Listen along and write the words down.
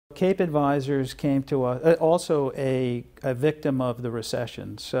Cape Advisors came to us, also a victim of the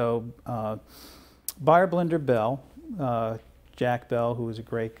recession. So Buyer Blinder Bell, Jack Bell, who was a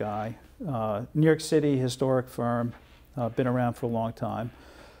great guy, New York City historic firm, been around for a long time.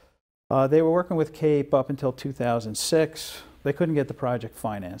 They were working with Cape up until 2006. They couldn't get the project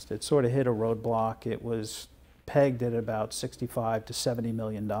financed. It sort of hit a roadblock. It was pegged at about $65 to $70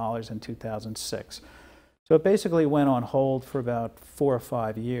 million in 2006. So it basically went on hold for about 4 or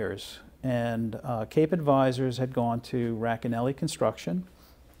 5 years. And Cape Advisors had gone to Racanelli Construction,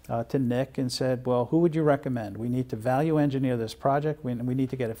 to Nick, and said, well, who would you recommend? We need to value engineer this project. We need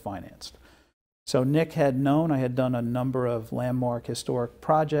to get it financed. So Nick had known I had done a number of landmark historic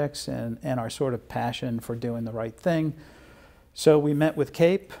projects and our sort of passion for doing the right thing. So we met with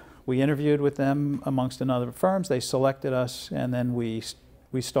Cape. We interviewed with them amongst other firms. They selected us, and then we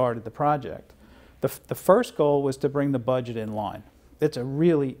started the project. The first goal was to bring the budget in line. It's a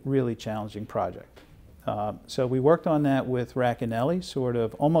really, really challenging project. So we worked on that with Racanelli, sort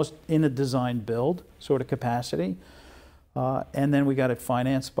of almost in a design build sort of capacity. And then we got it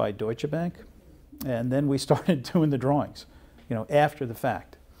financed by Deutsche Bank. And then we started doing the drawings, you know, after the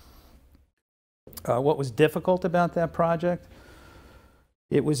fact. What was difficult about that project?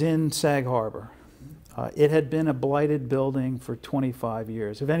 It was in Sag Harbor. It had been a blighted building for 25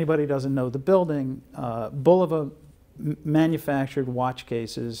 years. If anybody doesn't know the building, Bulova manufactured watch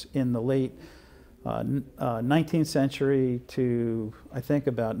cases in the late 19th century to, I think,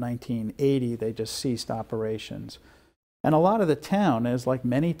 about 1980. They just ceased operations. And a lot of the town, as like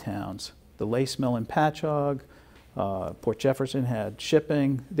many towns, the lace mill in Patchogue, Port Jefferson had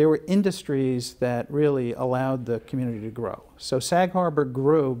shipping. There were industries that really allowed the community to grow. So Sag Harbor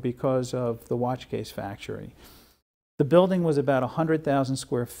grew because of the Watchcase Factory. The building was about 100,000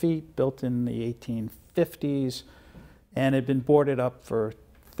 square feet, built in the 1850s, and had been boarded up for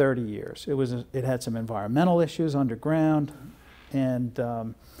 30 years. It had some environmental issues underground,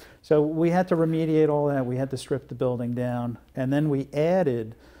 and so we had to remediate all that. We had to strip the building down, and then we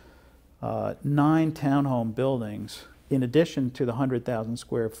added 9 townhome buildings in addition to the 100,000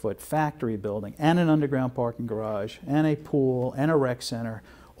 square foot factory building, and an underground parking garage, and a pool, and a rec center,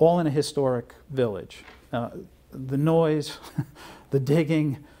 all in a historic village. The noise, the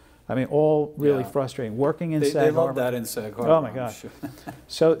digging, I mean, all really frustrating. Working in Sag Harbor. They love that in Sag Harbor. Oh my gosh.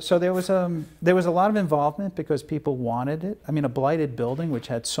 Sure. So there was a lot of involvement because people wanted it. I mean, a blighted building which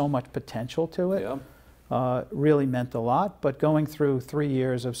had so much potential to it. Really meant a lot, but going through 3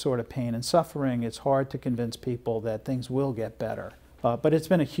 years of sort of pain and suffering, it's hard to convince people that things will get better. But it's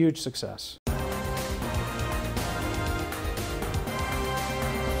been a huge success.